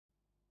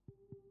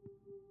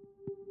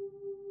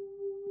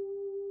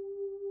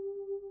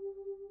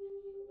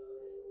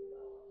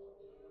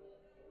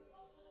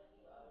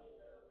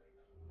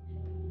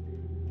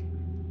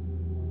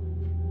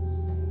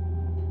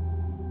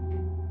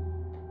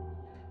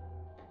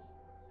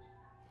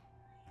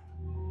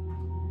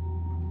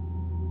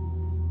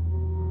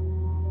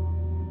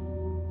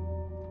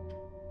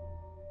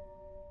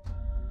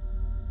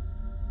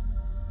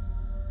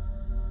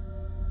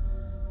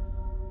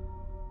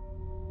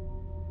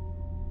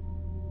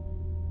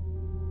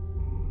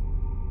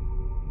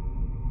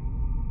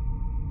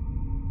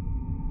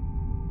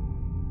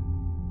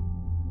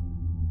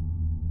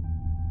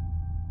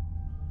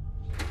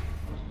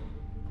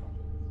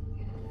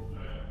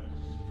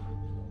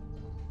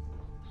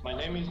My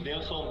name is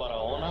Nelson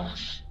Barahona.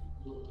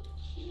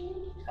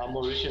 I'm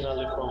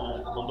originally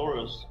from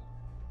Honduras.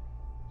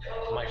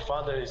 My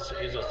father is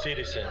a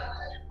citizen.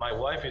 My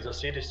wife is a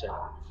citizen.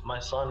 My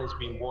son is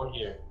being born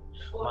here.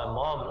 My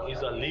mom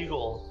is a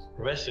legal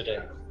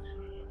resident.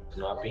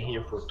 I've been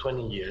here for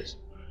 20 years.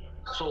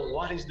 So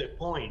what is the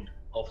point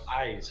of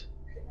ICE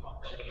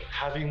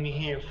having me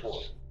here for?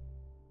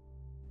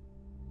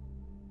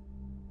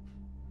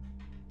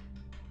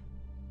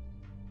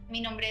 Mi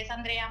nombre es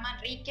Andrea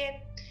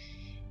Manrique,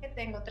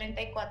 tengo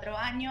 34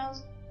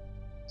 años,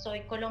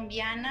 soy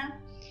colombiana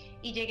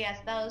y llegué a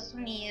Estados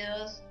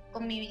Unidos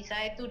con mi visa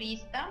de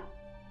turista.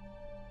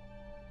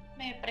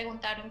 Me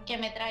preguntaron qué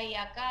me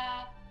traía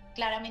acá,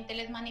 claramente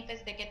les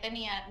manifesté que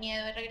tenía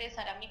miedo de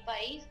regresar a mi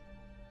país,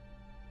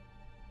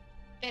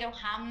 pero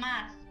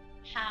jamás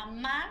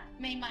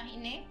me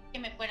imaginé que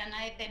me fueran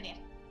a detener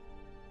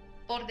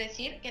por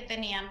decir que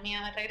tenía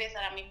miedo de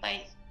regresar a mi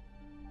país.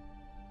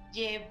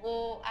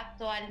 Llevo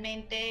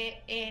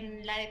actualmente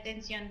en la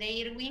detención de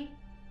Irwin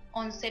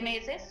 11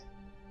 meses.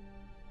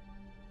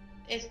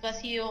 Esto ha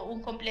sido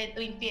un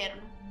completo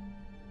infierno.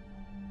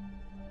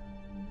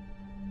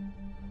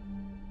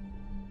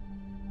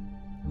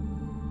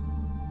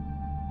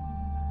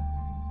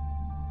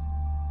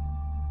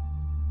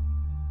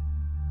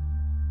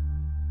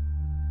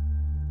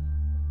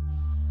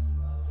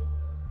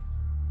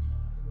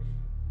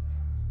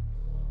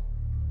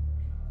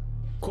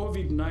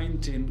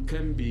 COVID-19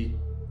 can be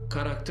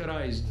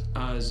characterized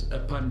as a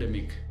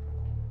pandemic.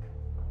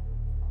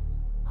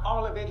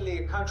 All of Italy,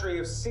 a country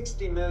of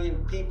 60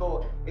 million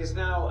people, is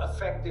now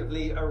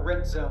effectively a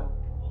red zone.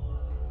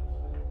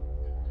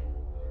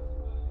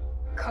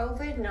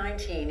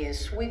 COVID-19 is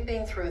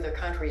sweeping through the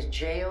country's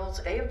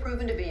jails. They have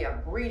proven to be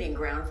a breeding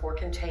ground for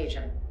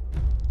contagion.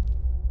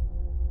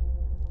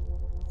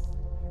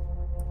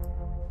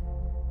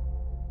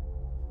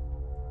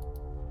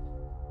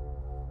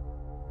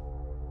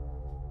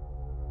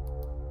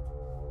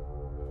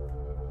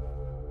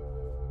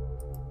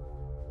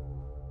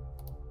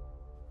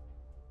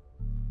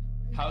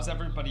 How's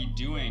everybody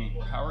doing?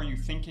 How are you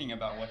thinking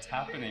about what's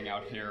happening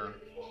out here,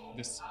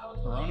 this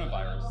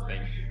coronavirus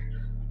thing?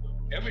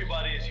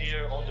 Everybody is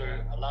here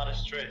under a lot of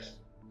stress.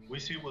 We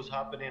see what's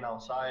happening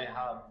outside,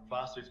 how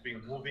fast it's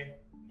been moving.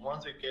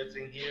 Once it gets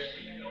in here,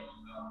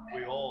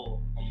 we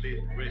all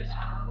complete risk.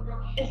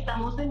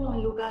 Estamos en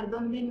un lugar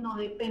donde no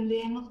depende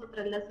de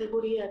nosotras la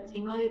seguridad,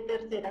 sino de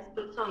terceras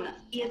personas.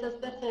 Y esas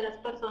terceras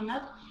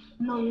personas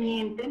nos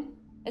mienten.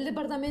 El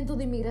Departamento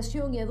de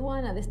Inmigración y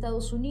Aduana de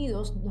Estados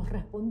Unidos nos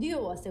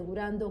respondió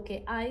asegurando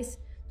que ICE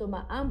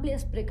toma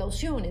amplias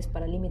precauciones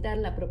para limitar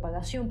la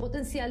propagación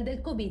potencial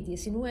del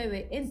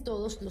COVID-19 en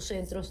todos los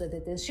centros de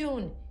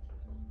detención.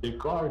 The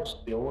guards,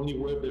 they only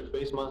wear their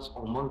face masks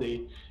on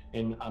Monday,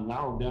 and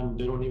now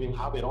they don't even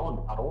have it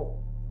on at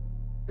all.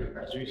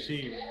 As you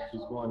see,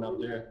 she's going up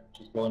there,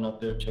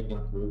 checking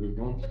through every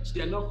room.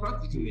 They are not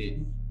practicing it,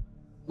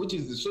 which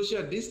is the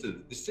social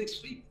distance, the 6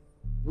 feet.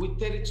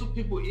 With 32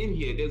 people in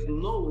here, there's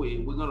no way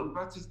we're going to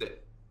practice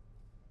that.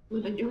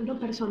 Bueno, yo en lo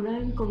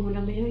personal, como una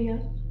media,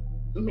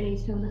 me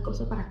hice una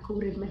cosa para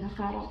cubrirme la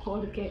cara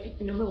porque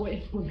no me voy a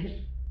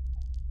exponer.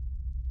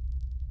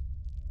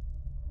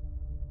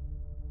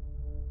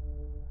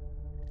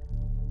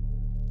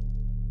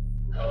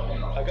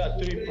 I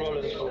got 3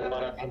 problems for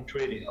what I'm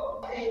treating,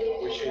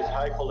 which is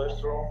high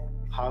cholesterol,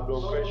 high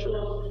blood pressure,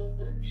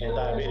 and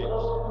diabetes.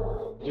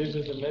 This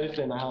is the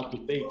medicine I have to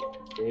take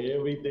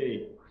every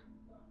day.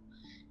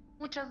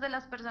 Muchas de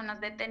las personas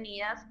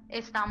detenidas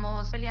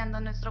estamos peleando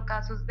nuestros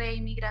casos de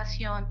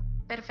inmigración.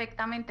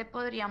 Perfectamente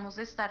podríamos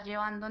estar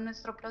llevando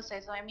nuestro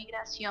proceso de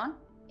migración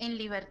en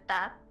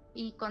libertad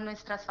y con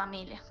nuestras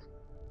familias.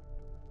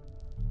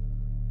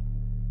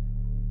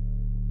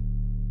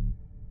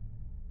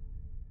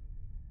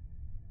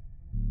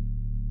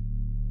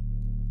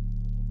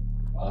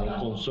 I'm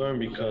concerned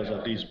because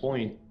at this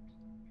point,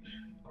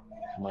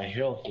 my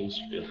health is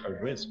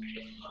at risk.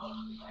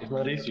 It's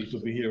not easy to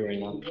be here right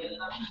now.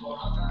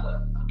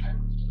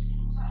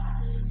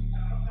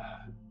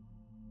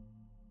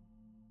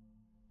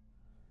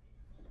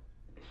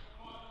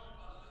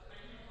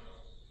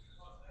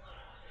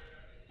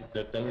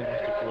 They're telling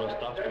us to put our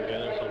stuff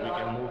together so we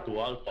can move to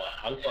Alpha.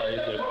 Alpha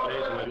is the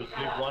place where you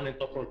sleep one on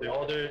top of the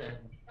other.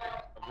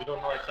 We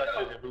don't know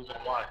exactly the reason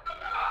why.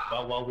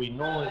 But what we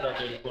know is that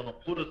they're going to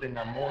put us in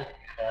a more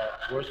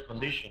worse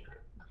condition.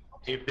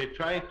 If they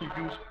try to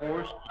use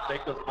force to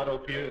take us out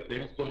of here,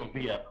 then it's going to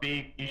be a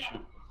big issue.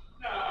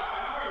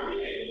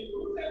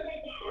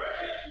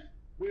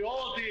 We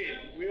all did.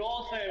 We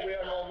all said we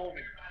are not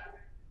moving.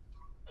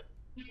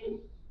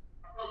 You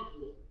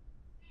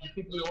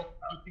think we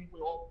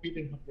all fit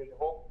in the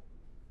hole?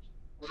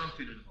 We don't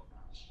fit in the hole.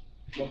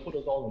 Don't put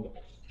us all in the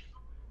hole.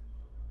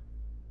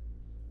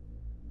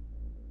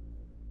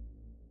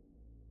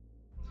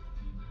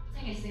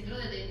 En el centro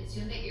de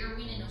detención de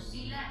Irwin en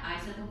Osceola,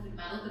 ICE ha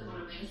confirmado que por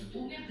lo menos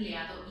un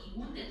empleado y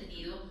un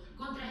detenido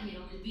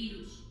contrajeron el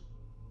virus.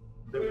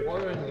 The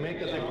warrant make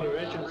a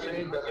declaration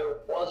saying that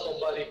there was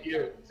somebody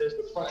here, it says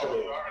the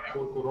president,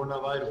 for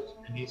coronavirus,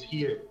 and he's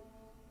here.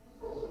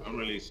 I'm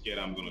really scared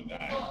I'm gonna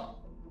die.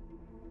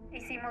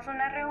 Hicimos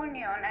una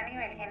reunión a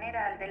nivel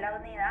general de la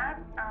unidad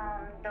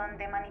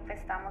donde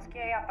manifestamos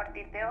que a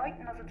partir de hoy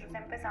nosotros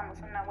empezamos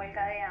una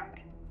huelga de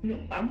hambre.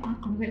 Nos vamos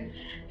a comer,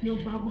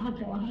 nos vamos a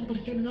trabajar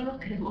porque no los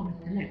queremos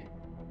mantener.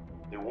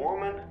 The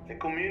woman, they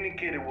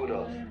communicated with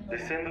us. They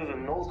send us a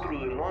note through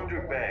the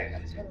laundry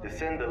bag. They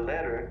send a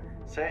letter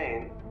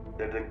saying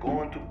that they're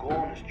going to go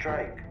on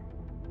strike.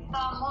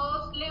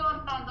 Estamos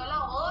levantando la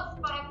voz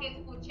para que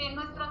escuchen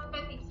nuestras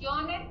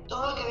peticiones.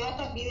 Todo el que vea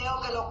este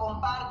video que lo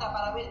comparta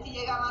para ver si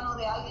llega a manos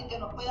de alguien que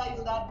nos pueda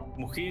ayudar.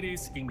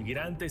 Mujeres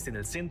inmigrantes en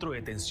el centro de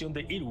detención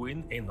de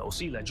Irwin, en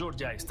Osceola,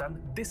 Georgia,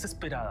 están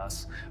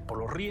desesperadas por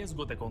los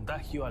riesgos de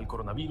contagio al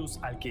coronavirus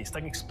al que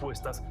están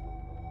expuestas.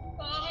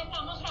 Todos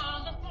estamos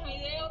grabando este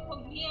video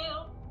con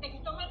miedo de que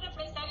tomen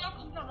represalias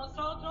contra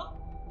nosotros.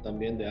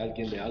 También de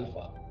alguien de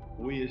Alfa.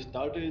 We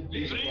started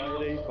this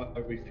Friday by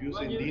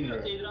refusing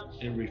dinner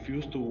and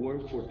refused to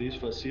work for this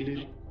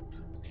facility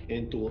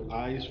and to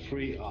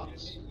ice-free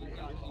us.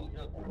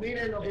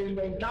 Miren lo que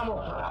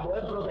inventamos para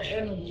poder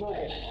protegernos un poco.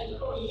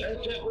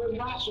 Este es un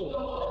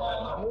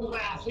vaso, un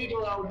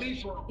pedacito de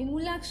audífono. En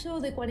un lapso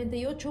de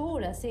 48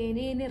 horas,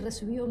 CNN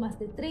recibió más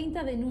de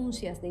 30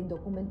 denuncias de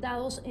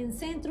indocumentados en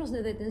centros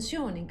de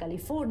detención en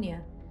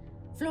California,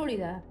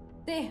 Florida,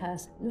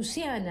 Texas,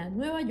 Luisiana,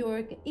 Nueva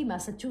York y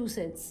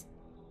Massachusetts.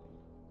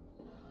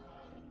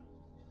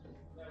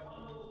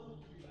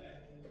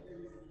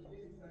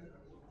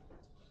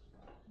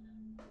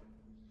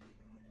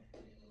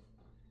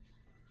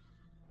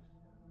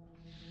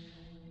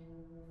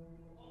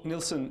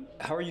 Nilsson,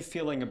 how are you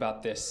feeling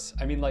about this?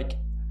 I mean, like,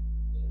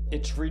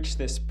 it's reached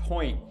this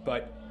point,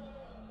 but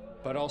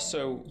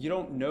also you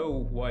don't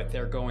know what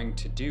they're going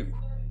to do.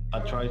 I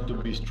tried to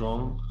be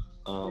strong,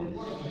 to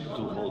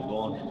hold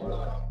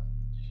on.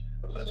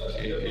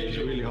 It's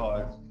really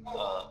hard.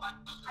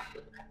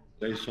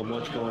 There's so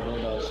much going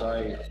on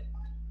outside.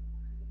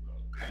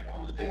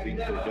 They've been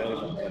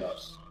preparing for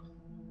us.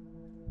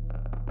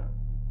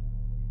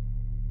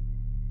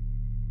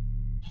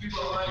 If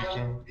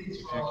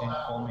you can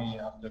call me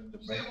after the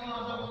break.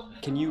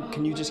 Can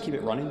you just keep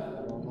it running?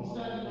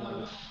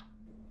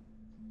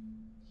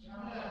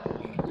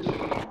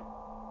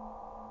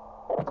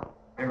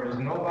 There is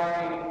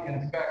nobody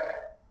infected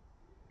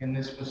in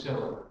this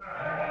facility.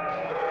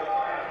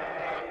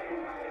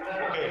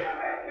 Okay,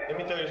 let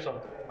me tell you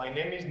something. My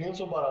name is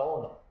Nilson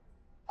Barahona.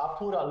 I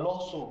put a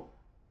lawsuit,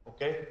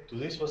 okay, to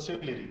this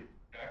facility.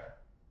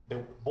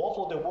 Both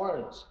of the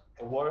warrants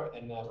were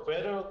in a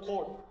federal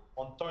court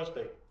on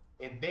Thursday,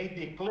 and they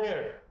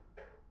declared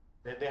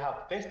that they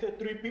have tested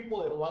 3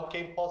 people and 1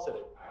 came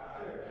positive.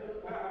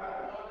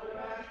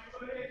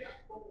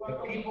 The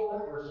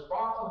people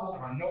responsible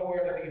are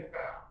nowhere to be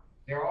found.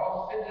 They're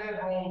all sitting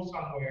at home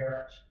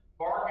somewhere,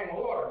 barking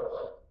orders,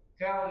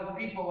 telling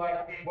people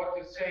like what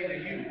to say to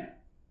you.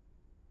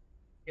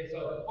 It's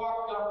a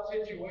fucked up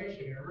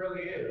situation, it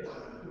really is.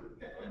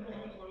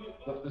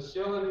 The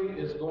facility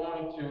is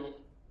going to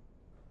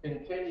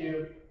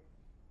continue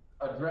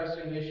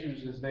addressing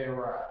issues as they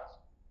arise.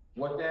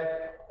 What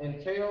that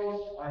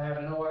entails, I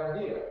have no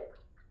idea,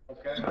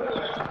 okay?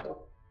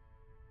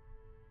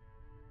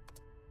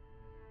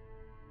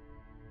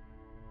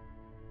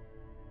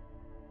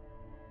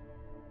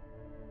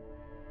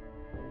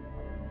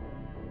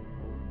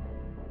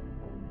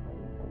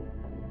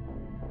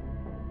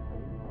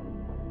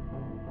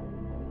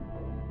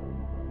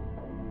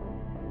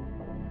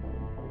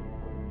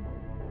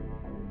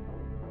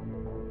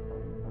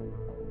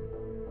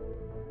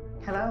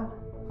 Hello?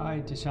 Hi,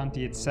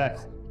 Deshanti, it's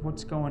Seth.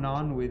 What's going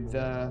on with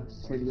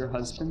your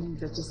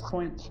husband at this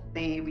point?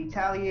 They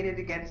retaliated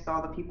against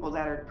all the people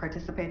that are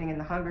participating in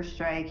the hunger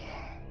strike,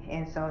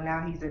 and so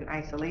now he's in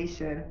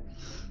isolation.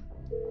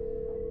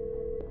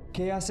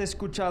 ¿Qué has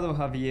escuchado,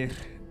 Javier?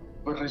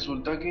 Pues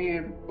resulta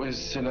que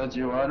se las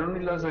llevaron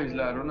y las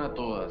aislaron a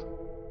todas.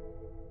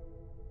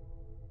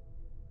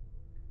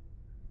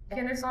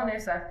 ¿Quiénes son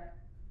esas?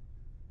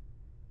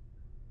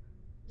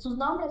 Sus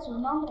nombres,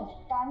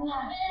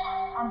 Tania,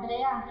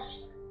 Andrea.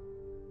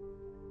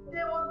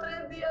 Llevo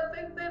 3 días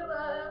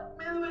encerrada,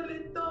 me duele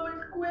todo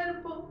el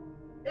cuerpo.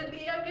 El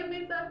día que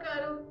me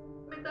sacaron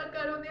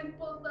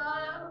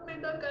esposada, me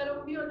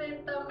sacaron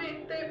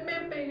violentamente,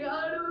 me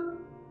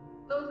pegaron.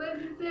 No sé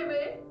si se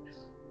ve.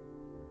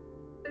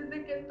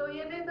 Desde que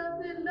estoy en esa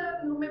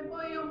celda no me he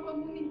podido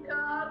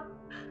comunicar.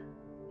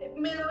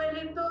 Me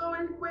duele todo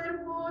el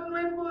cuerpo, no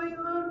he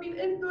podido dormir,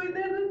 estoy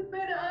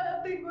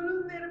desesperada, tengo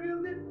los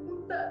nervios de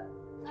punta.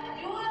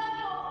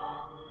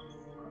 ¡Ayúdanos!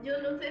 Yo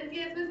no sé si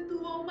eso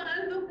estuvo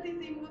mal, lo que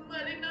hicimos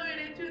mal en haber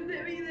hecho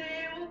ese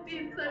video, si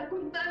estar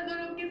contando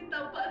lo que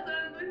está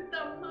pasando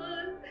está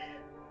mal.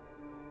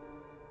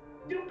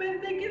 Yo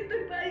pensé que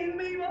este país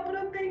me iba a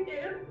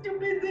proteger, yo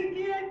pensé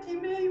que aquí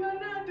me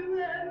iban a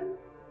ayudar.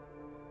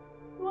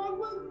 No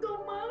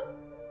aguanto más.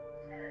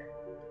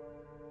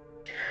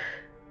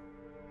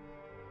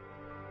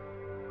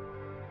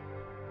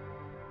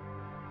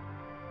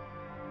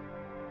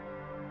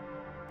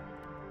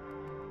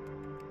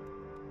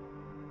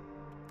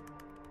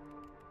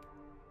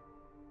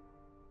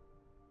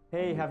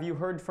 Hey, have you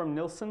heard from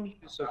Nilsson?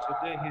 So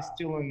today he's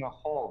still in the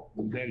hall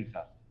with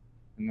Delta,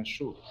 in the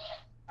shoe.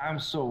 I'm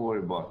so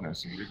worried about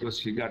Nelson because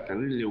he got a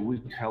really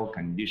weak health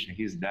condition.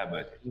 He's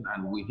diabetic.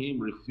 And with him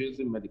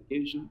refusing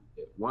medication,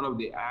 one of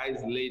the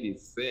ICE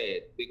ladies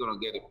said they're gonna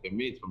get a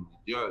permit from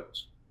the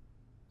judge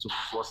to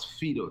force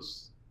feed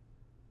us.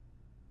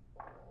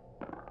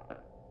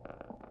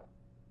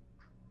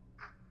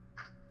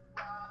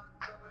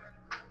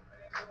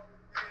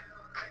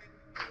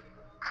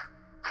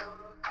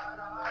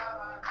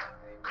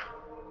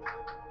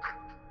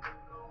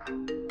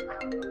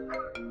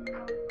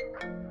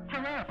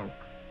 Hello.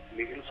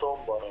 Wilson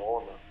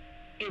Barahona.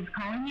 Is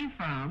calling you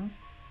from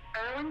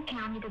Owen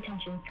County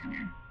Detention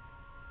Center.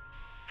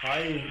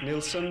 Hi,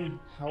 Nilsson.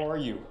 How are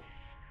you?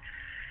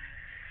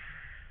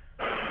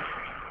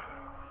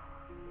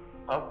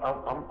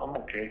 I'm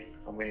okay.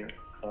 I mean,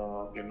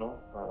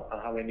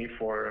 I have a need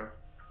for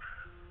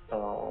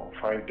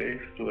 5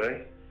 days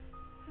today.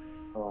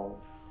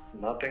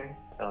 Nothing.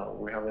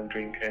 We haven't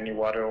drink any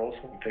water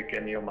also, take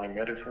any of my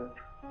medicines.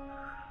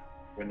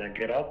 When I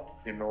get up,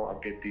 I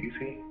get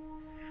dizzy.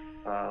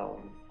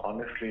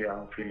 Honestly,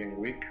 I'm feeling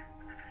weak.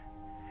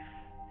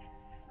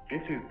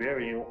 This is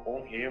very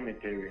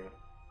unhumane area.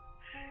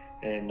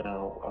 And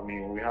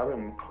we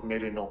haven't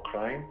committed no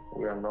crime.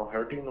 We are not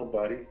hurting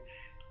nobody.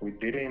 We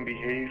didn't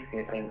behave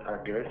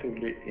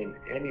aggressively in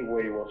any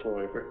way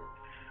whatsoever.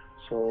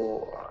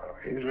 So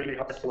it's really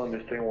hard to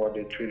understand why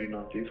they're treating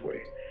us this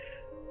way.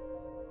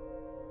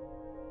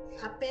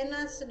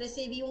 Apenas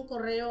recibí un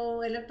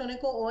correo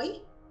electrónico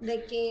hoy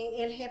de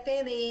que el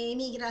jefe de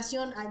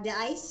inmigración de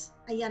ICE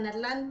allá en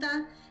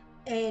Atlanta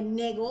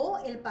negó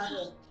el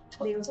pago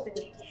de usted.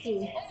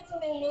 Sí.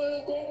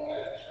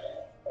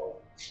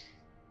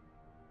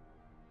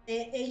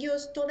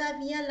 ¿Ellos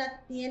todavía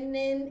la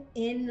tienen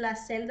en la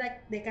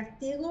celda de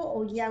castigo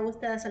o ya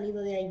usted ha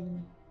salido de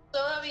ahí?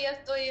 Todavía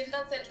estoy en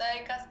la celda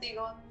de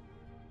castigo.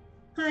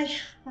 Ay,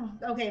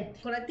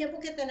 ok. Con el tiempo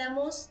que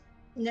tenemos,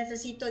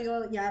 necesito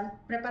yo ya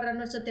preparar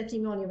nuestro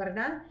testimonio,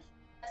 ¿verdad?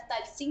 Hasta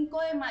el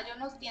 5 de mayo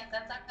nos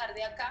piensan sacar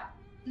de acá.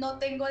 No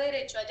tengo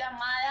derecho a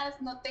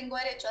llamadas, no tengo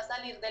derecho a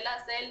salir de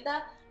la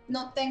celda,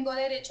 no tengo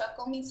derecho a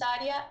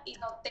comisaria y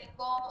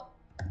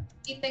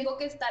tengo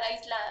que estar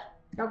aislada.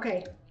 Ok.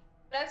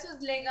 ¿Eso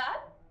es legal?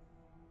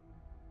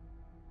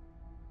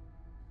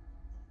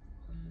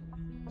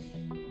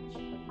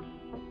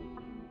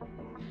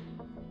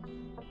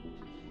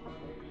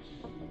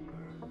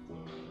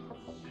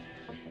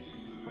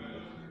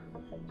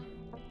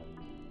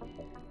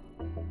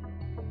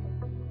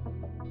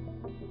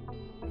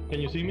 Can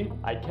you see me?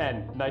 I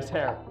can. Nice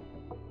hair.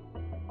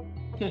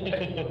 Let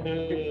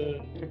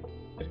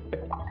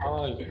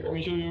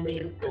me show you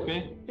really,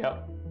 okay?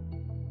 Yep.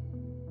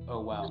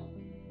 Oh, wow.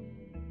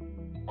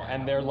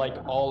 And they're like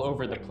all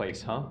over the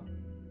place, huh?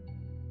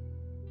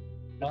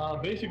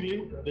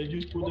 Basically, they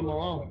just put them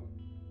around.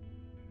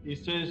 It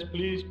says,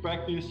 please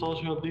practice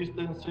social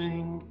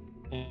distancing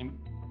and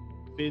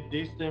be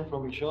distant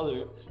from each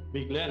other,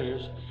 big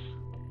letters.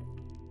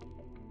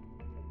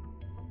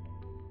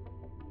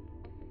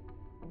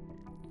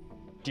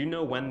 Do you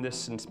know when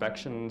this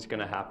inspection is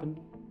gonna happen?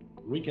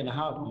 Week and a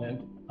half,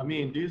 man. I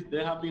mean,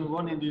 they have been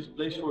running this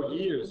place for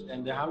years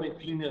and they haven't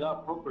cleaned it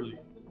up properly.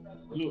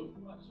 Look.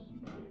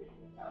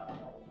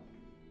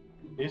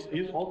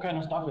 It's all kind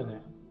of stuff in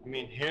there. I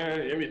mean,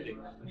 hair, everything.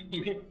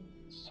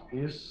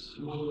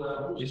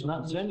 It's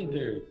not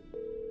sanitary.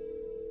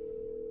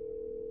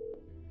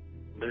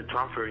 They're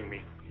transferring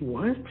me.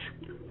 What?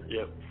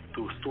 Yep,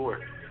 to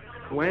Stewart.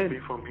 When? Be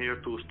from here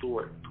to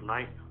Stewart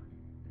tonight.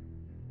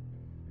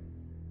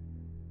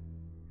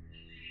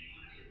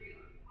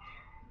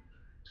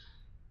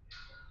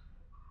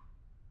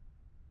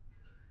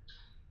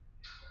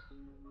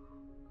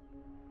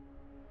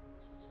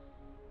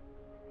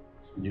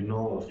 You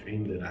know, a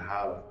dream that I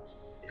have,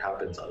 it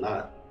happens a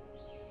lot.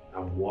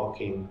 I'm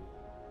walking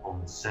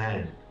on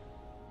sand.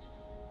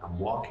 I'm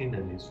walking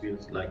and it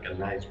feels like a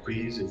nice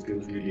breeze, it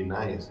feels really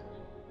nice.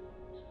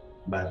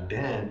 But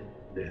then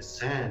the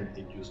sand,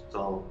 it just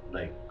starts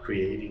like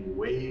creating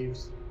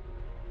waves,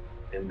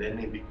 and then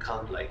it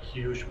becomes like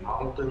huge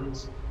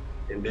mountains.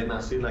 And then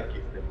I feel like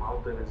if the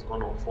mountain is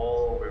gonna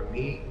fall over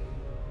me,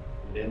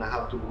 then I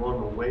have to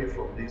run away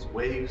from these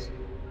waves,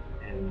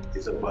 and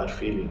it's a bad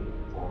feeling.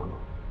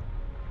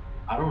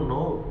 I don't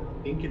know,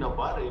 thinking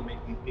about it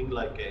makes me think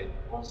like an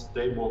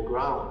unstable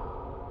ground.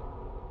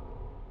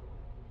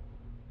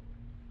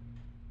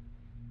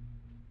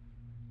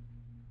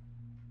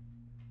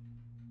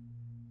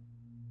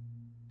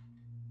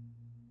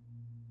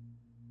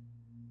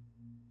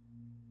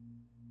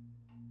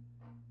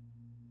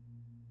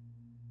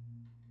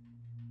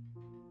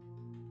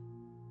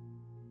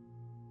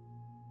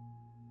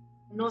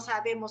 No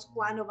sabemos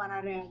cuándo van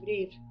a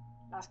reabrir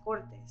las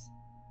cortes.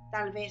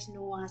 Tal vez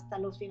no hasta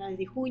los finales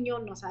de junio,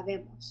 no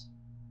sabemos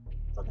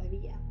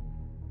todavía.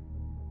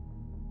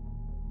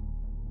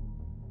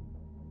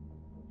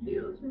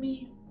 Dios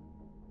mío,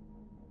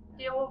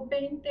 llevo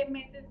 20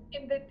 meses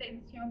en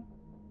detención.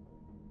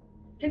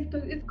 Esto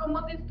es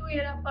como si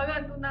estuviera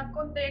pagando una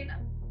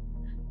condena.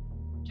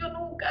 Yo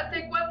nunca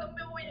sé cuándo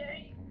me voy a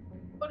ir.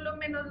 Por lo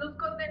menos los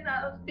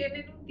condenados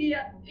tienen un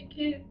día en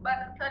que van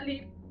a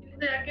salir.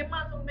 ¿Será que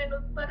más o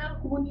menos para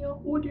junio,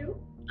 julio,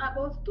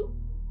 agosto?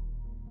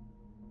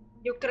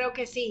 Yo creo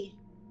que sí.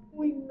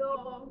 Uy,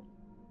 no.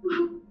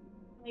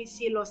 Ay,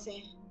 sí lo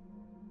sé.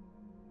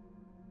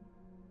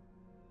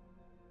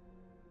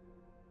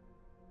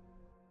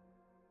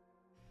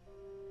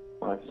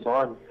 My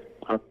son,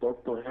 I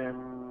talked to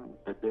him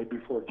the day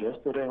before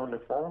yesterday on the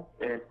phone,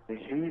 and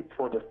he,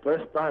 for the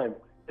first time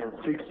in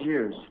 6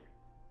 years,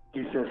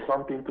 he said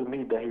something to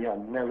me that he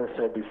had never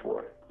said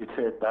before. He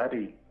said,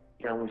 "Daddy,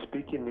 can we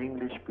speak in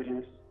English,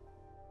 please?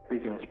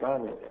 Speak in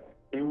Spanish."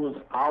 It was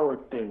our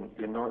thing,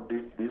 you know,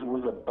 this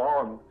was a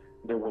bond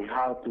that we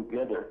had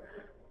together.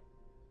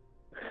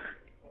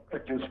 I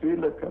just feel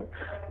like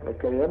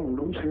I am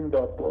losing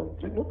that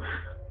bond, you know?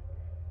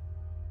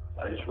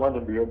 I just want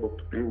to be able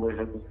to be with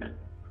him again.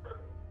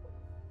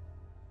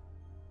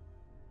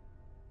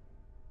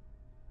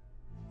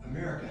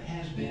 America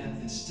has been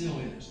and still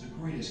is the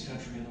greatest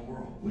country in the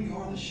world. We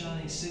are the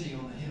shining city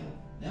on the hill.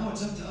 Now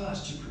it's up to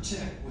us to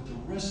protect what the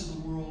rest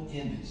of the world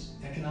envies.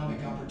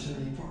 Economic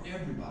opportunity for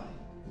everybody.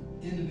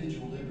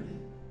 Individual liberty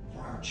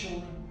for our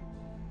children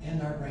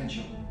and our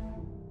grandchildren.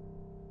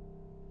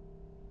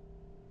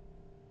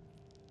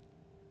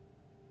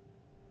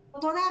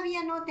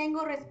 Todavía no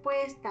tengo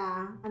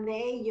respuesta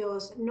de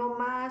ellos, no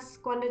más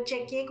cuando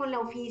chequeé con la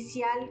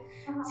oficial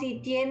si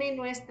tiene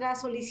nuestra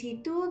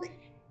solicitud,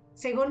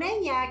 según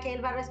ella, que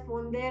él va a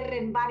responder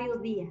en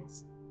varios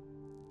días.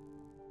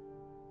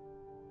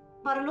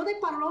 Para lo de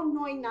Pablo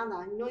no hay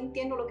nada, no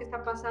entiendo lo que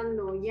está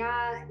pasando.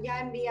 Ya he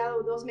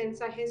enviado 2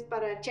 mensajes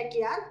para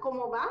chequear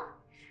cómo va,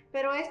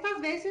 pero estas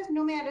veces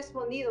no me ha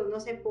respondido, no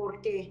sé por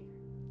qué.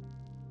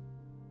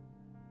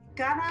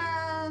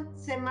 Cada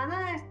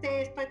semana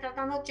estoy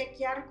tratando de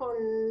chequear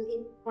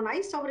con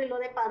ICE sobre lo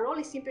de parol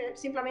y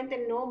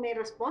simplemente no me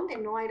responde,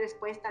 no hay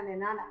respuesta de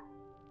nada.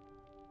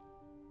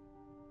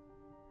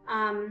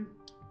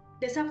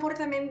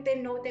 Desafortunadamente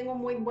no tengo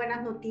muy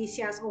buenas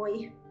noticias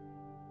hoy.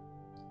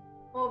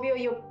 Obvio,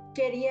 yo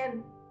quería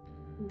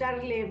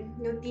darle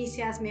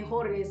noticias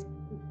mejores,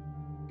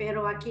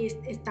 pero aquí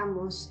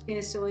estamos.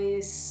 Eso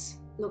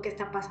es lo que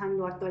está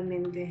pasando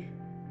actualmente.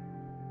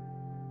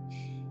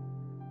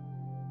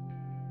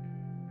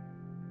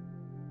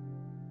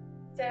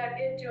 O sea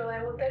que yo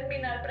debo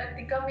terminar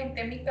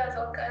prácticamente mi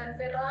caso acá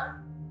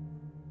encerrada.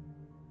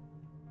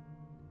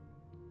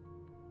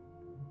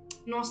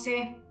 No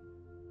sé.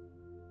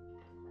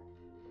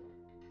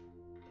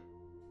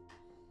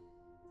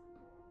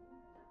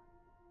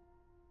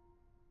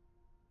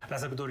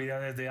 Las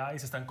autoridades de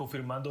ICE están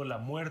confirmando la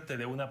muerte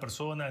de una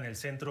persona en el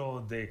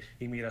centro de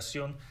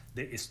inmigración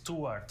de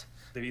Stuart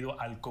debido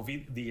al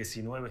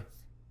COVID-19.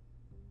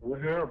 We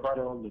heard about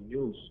it on the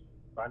news,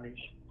 Spanish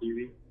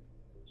TV.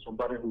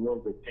 Somebody who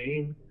was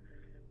detained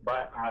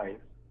by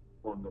ICE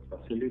on the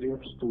facility of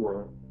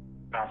Stuart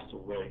passed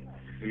away.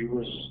 He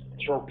was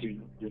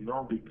choking, you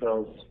know,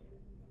 because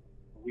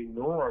we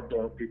know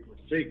there are people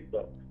sick,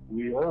 but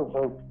we all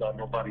hope that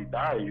nobody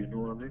die, you know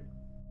what I mean?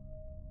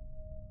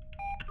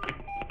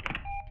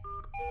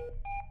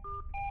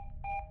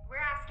 We're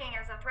asking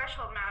as a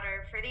threshold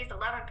matter for these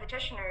 11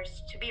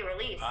 petitioners to be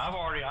released. I've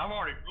already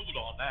ruled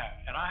on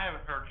that, and I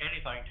haven't heard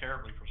anything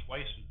terribly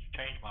persuasive to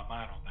change my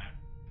mind on that.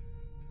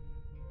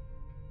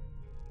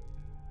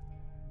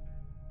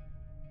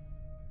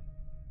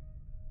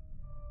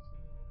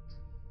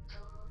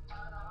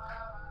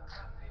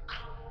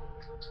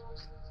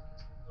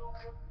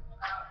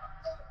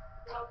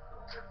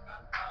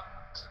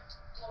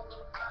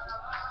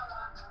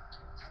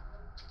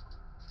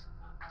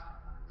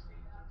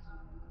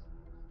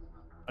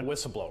 A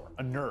whistleblower,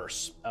 a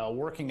nurse,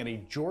 working at a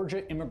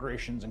Georgia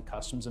Immigrations and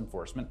Customs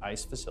Enforcement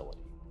ICE facility.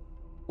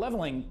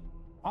 Leveling,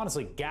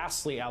 honestly,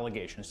 ghastly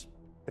allegations.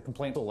 The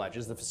complaint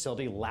alleges the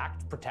facility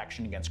lacked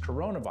protection against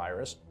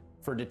coronavirus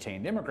for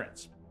detained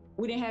immigrants.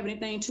 We didn't have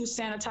anything to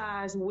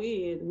sanitize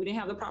with. We didn't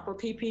have the proper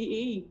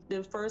PPE.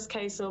 The first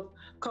case of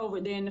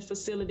COVID there in the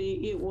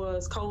facility, it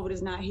was COVID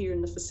is not here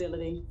in the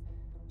facility.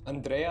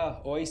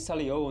 Andrea, hoy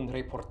salió un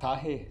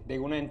reportaje de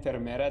una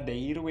enfermera de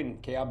Irwin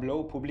que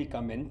habló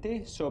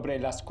públicamente sobre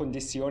las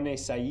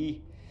condiciones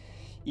ahí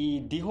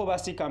y dijo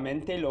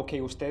básicamente lo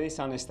que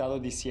ustedes han estado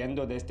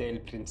diciendo desde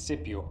el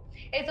principio.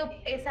 Eso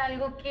es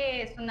algo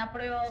que es una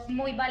prueba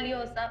muy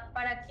valiosa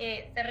para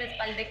que se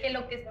respalde que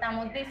lo que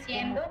estamos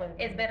diciendo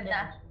es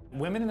verdad.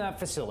 Women in that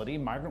facility,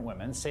 migrant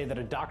women, say that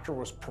a doctor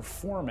was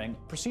performing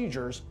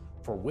procedures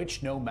for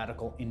which no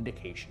medical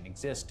indication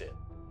existed.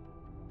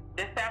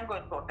 They say I'm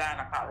going to a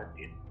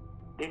gynecologist.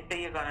 They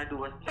say you're going to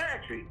do a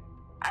surgery.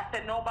 I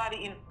said,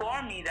 nobody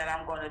informed me that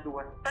I'm going to do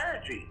a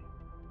surgery.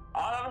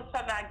 All of a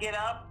sudden I get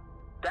up,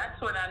 that's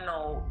when I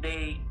know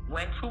they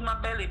went through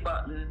my belly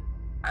button.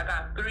 I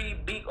got 3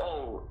 big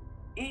O's.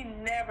 He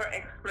never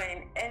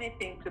explained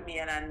anything to me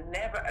and I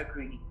never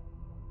agreed.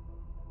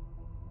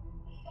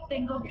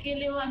 Tengo que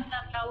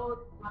levantar la voz,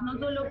 no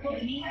solo por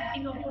mí,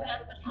 sino por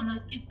las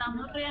personas que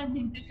estamos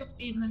realmente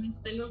sufriendo en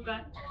este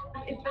lugar.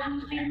 ¿Esto es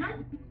un tema?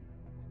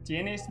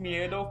 ¿Tienes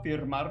miedo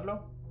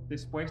firmarlo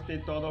después de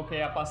todo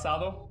que ha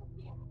pasado?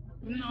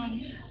 No,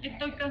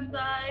 estoy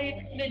cansada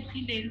del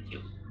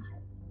silencio.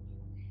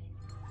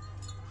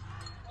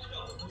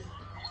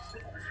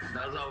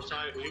 That's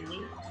outside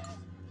England.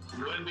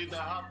 When did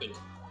that happen?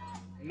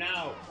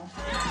 Now.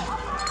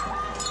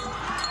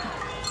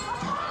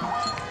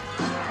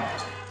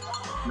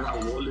 Now,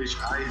 what is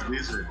ICE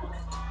visit?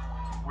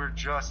 We're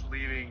just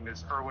leaving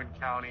this Irwin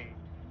County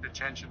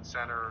detention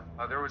center.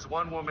 There was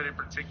one woman in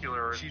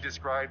particular, she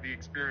described the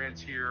experience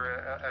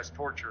here as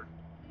torture.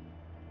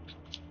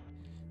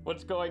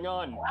 What's going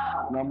on?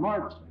 Not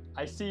much.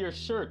 I see your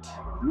shirt.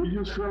 We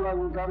just feel like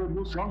we gotta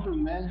do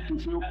something, man, to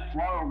feel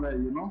proud of it,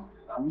 you know?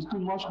 There's too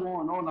much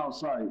going on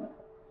outside,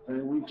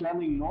 and we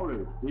can't ignore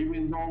it,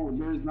 even though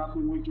there's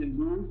nothing we can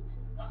do.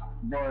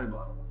 But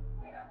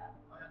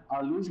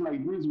at least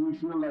like this, we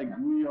feel like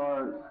we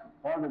are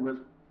part of it.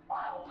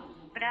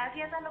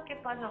 Gracias a lo que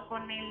pasó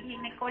con el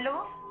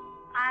ginecólogo,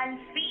 al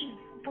fin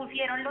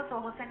pusieron los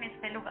ojos en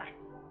este lugar.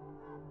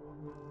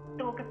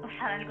 Tuvo que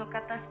pasar algo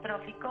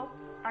catastrófico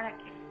para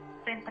que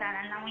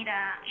centraran la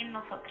mirada en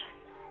nosotros.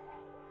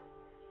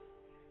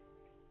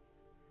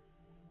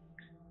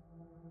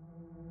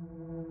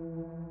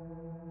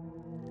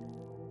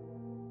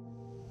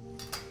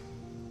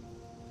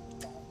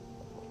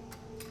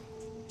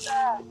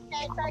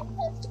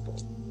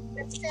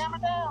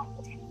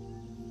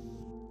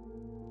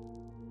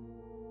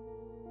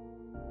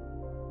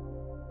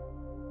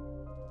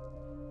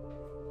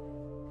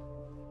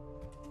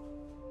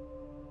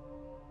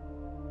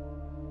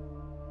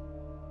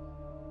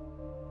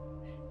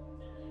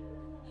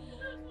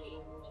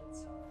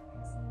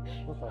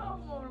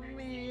 Amor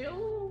mío.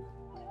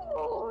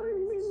 Ay,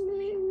 mi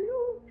niño.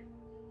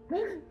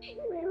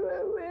 Mi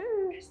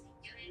bebé.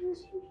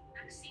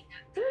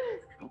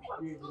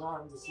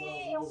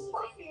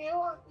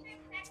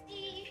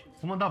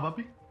 ¿Cómo anda,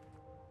 papi?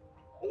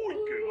 ¡Uy,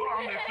 qué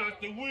grande está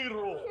este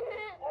güiro!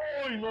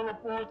 ¡Ay, no lo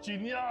puedo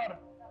chinear!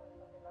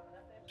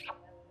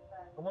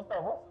 ¿Cómo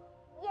estás vos?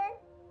 Bien.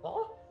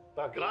 ¿Ah?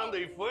 Está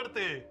grande y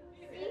fuerte.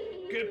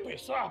 ¿Qué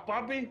pesás,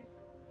 papi?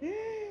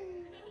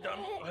 Ya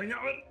no, ay,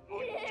 a ver,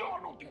 ya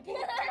no te puedo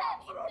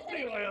tirar para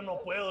arriba, ya no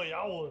puedo,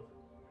 ya vos.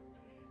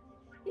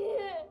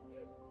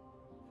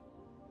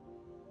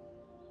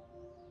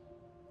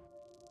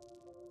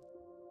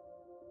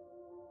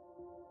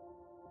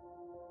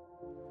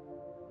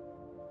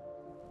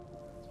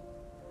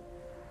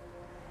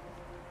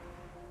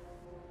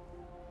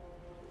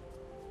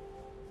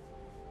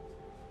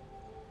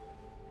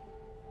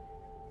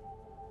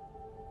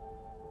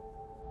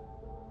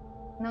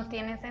 No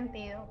tiene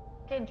sentido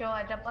que yo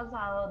haya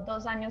pasado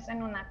 2 años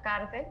en una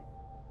cárcel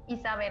y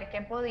saber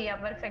que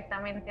podía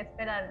perfectamente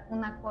esperar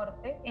una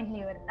corte en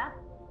libertad.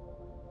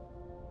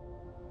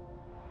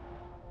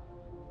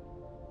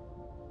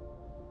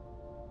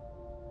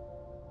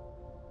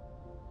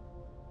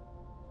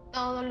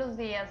 Todos los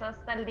días,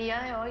 hasta el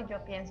día de hoy,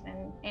 yo pienso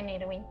en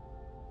Irwin.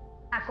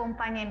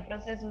 Acompañé en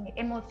procesos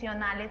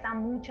emocionales a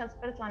muchas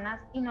personas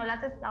y no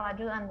las estaba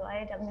ayudando a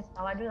ellas, me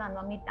estaba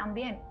ayudando a mí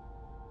también.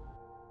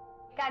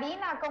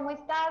 Karina, ¿cómo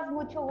estás?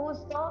 Mucho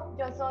gusto.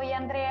 Yo soy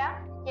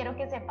Andrea. Quiero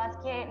que sepas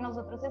que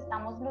nosotros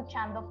estamos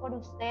luchando por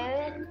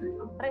ustedes.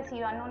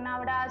 Reciban un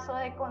abrazo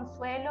de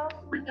consuelo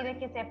y de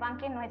que sepan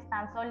que no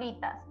están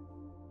solitas.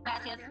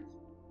 Gracias.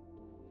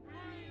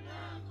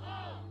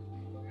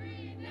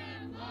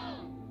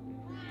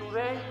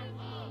 Today,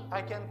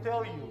 I can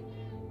tell you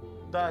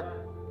that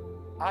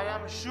I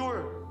am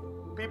sure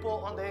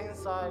people on the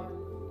inside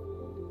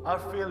are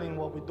feeling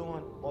what we're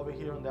doing over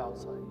here on the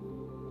outside.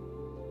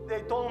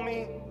 They told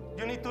me,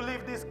 you need to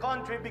leave this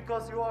country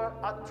because you are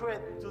a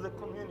threat to the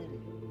community.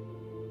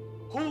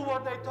 Who were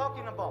they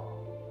talking about?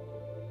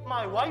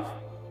 My wife?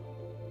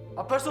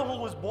 A person who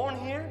was born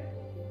here?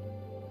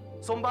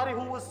 Somebody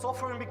who was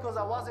suffering because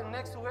I wasn't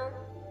next to her?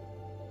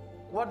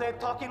 Were they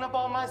talking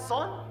about my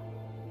son?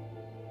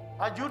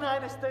 A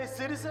United States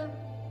citizen?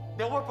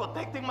 They were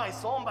protecting my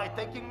son by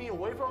taking me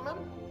away from him?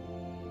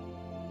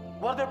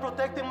 Were they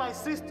protecting my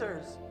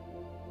sisters?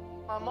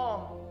 My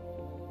mom?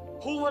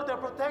 Who were they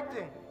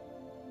protecting?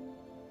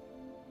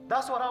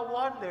 That's what I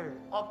wonder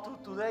up to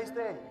today's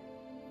day.